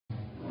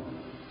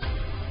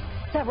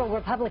Several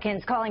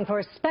Republicans calling for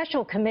a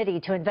special committee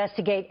to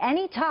investigate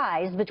any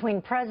ties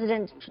between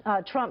President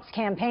Trump's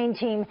campaign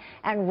team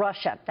and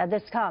Russia. Now,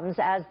 this comes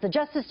as the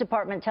Justice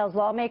Department tells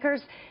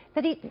lawmakers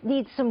that he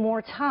needs some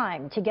more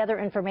time to gather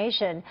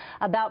information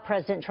about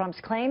President Trump's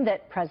claim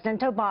that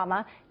President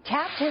Obama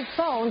tapped his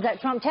phones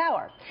at Trump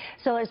Tower.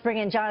 So let's bring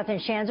in Jonathan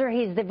Schanzer.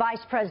 He's the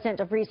Vice President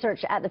of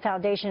Research at the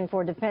Foundation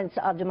for Defense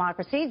of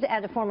Democracies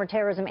and a former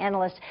terrorism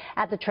analyst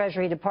at the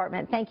Treasury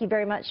Department. Thank you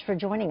very much for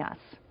joining us.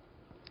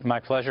 My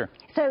pleasure.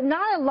 So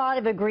not a lot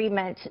of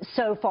agreement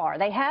so far.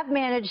 They have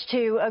managed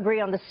to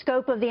agree on the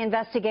scope of the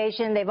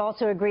investigation. They've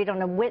also agreed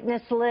on a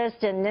witness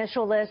list,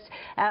 initial list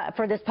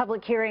for this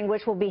public hearing,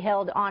 which will be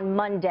held on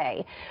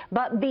Monday.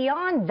 But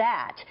beyond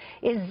that,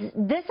 is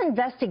this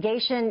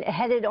investigation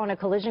headed on a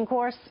collision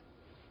course?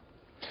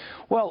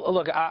 Well,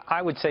 look,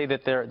 I would say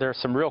that there are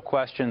some real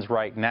questions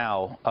right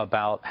now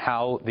about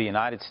how the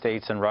United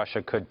States and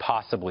Russia could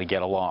possibly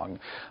get along.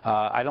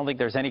 I don't think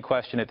there's any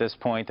question at this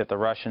point that the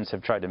Russians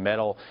have tried to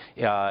meddle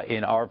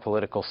in our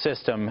political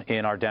system,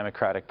 in our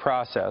democratic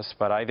process.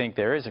 But I think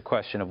there is a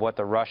question of what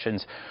the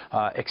Russians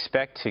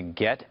expect to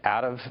get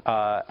out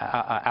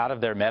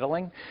of their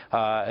meddling.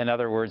 In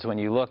other words, when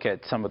you look at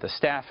some of the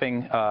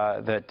staffing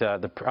that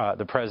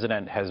the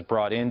president has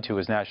brought into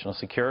his national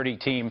security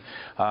team,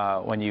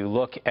 when you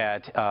look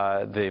at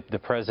the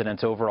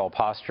president's overall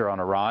posture on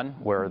Iran,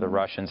 where the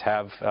Russians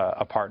have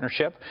a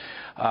partnership,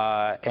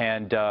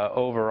 and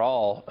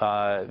overall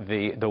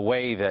the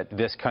way that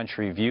this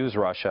country views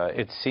Russia,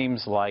 it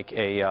seems like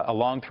a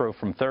long throw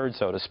from third,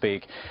 so to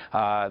speak,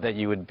 that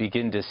you would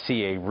begin to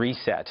see a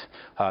reset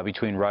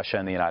between Russia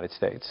and the United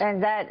States.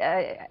 And that,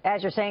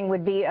 as you're saying,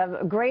 would be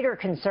of greater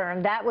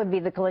concern. That would be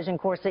the collision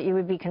course that you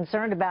would be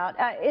concerned about.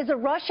 Is a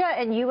Russia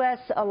and U.S.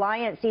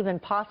 alliance even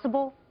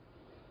possible?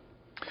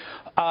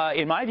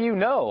 In my view,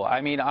 no.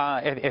 I mean,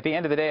 at the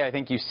end of the day, I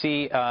think you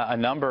see a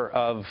number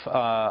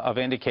of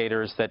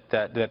indicators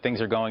that things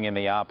are going in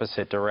the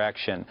opposite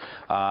direction.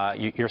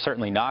 You're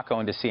certainly not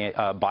going to see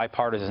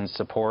bipartisan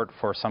support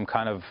for some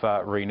kind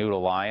of renewed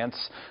alliance.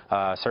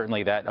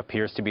 Certainly, that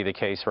appears to be the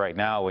case right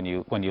now when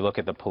you look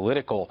at the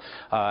political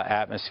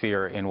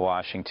atmosphere in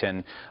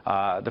Washington.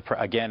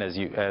 Again,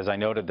 as I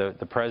noted,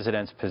 the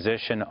president's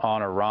position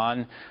on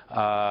Iran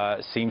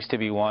seems to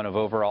be one of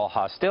overall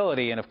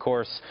hostility, and of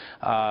course,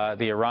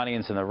 the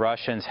Iranians and the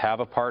Russians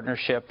have a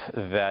partnership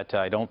that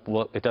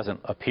it doesn't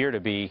appear to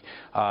be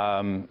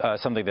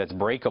something that's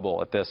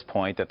breakable at this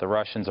point, that the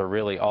Russians are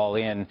really all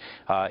in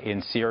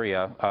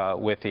Syria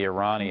with the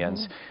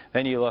Iranians.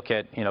 Then you look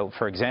at,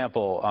 for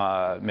example,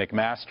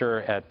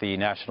 McMaster at the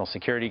National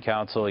Security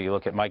Council, you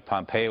look at Mike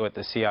Pompeo at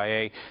the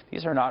CIA.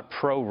 These are not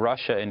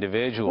pro-Russia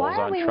individuals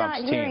on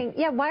Trump's team.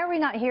 Yeah, why are we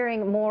not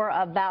hearing more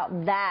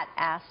about that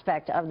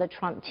aspect of the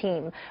Trump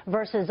team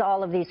versus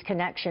all of these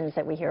connections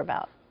that we hear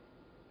about?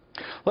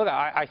 Look,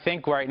 I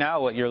think right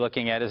now what you're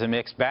looking at is a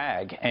mixed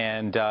bag,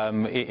 and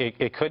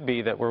it could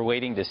be that we're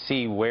waiting to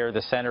see where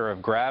the center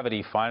of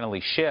gravity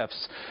finally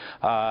shifts.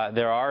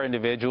 There are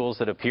individuals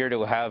that appear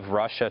to have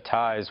Russia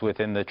ties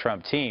within the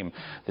Trump team.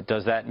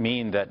 Does that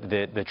mean that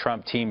the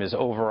Trump team is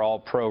overall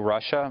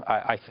pro-Russia?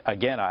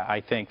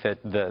 I think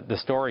that the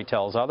story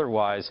tells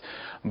otherwise,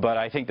 but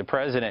I think the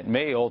president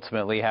may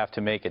ultimately have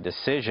to make a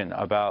decision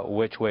about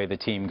which way the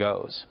team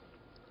goes.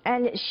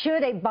 And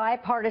should a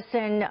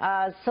bipartisan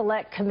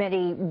select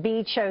committee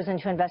be chosen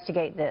to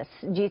investigate this,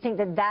 do you think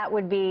that that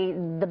would be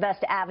the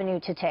best avenue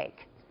to take?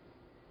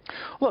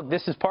 Look,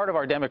 this is part of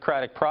our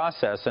democratic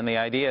process, and the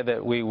idea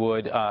that we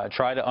would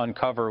try to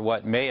uncover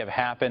what may have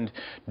happened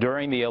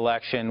during the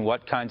election,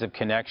 what kinds of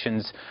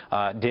connections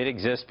did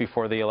exist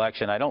before the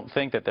election. I don't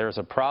think that there's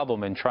a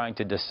problem in trying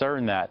to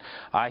discern that.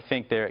 I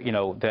think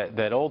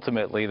that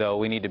ultimately, though,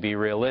 we need to be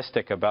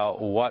realistic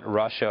about what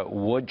Russia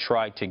would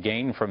try to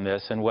gain from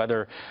this, and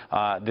whether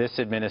this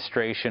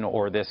administration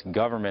or this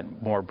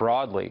government more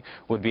broadly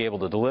would be able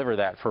to deliver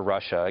that for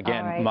Russia.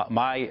 Again,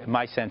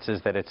 my sense is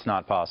that it's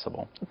not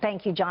possible.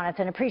 Thank you, Jonathan.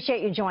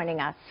 Appreciate you joining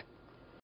us.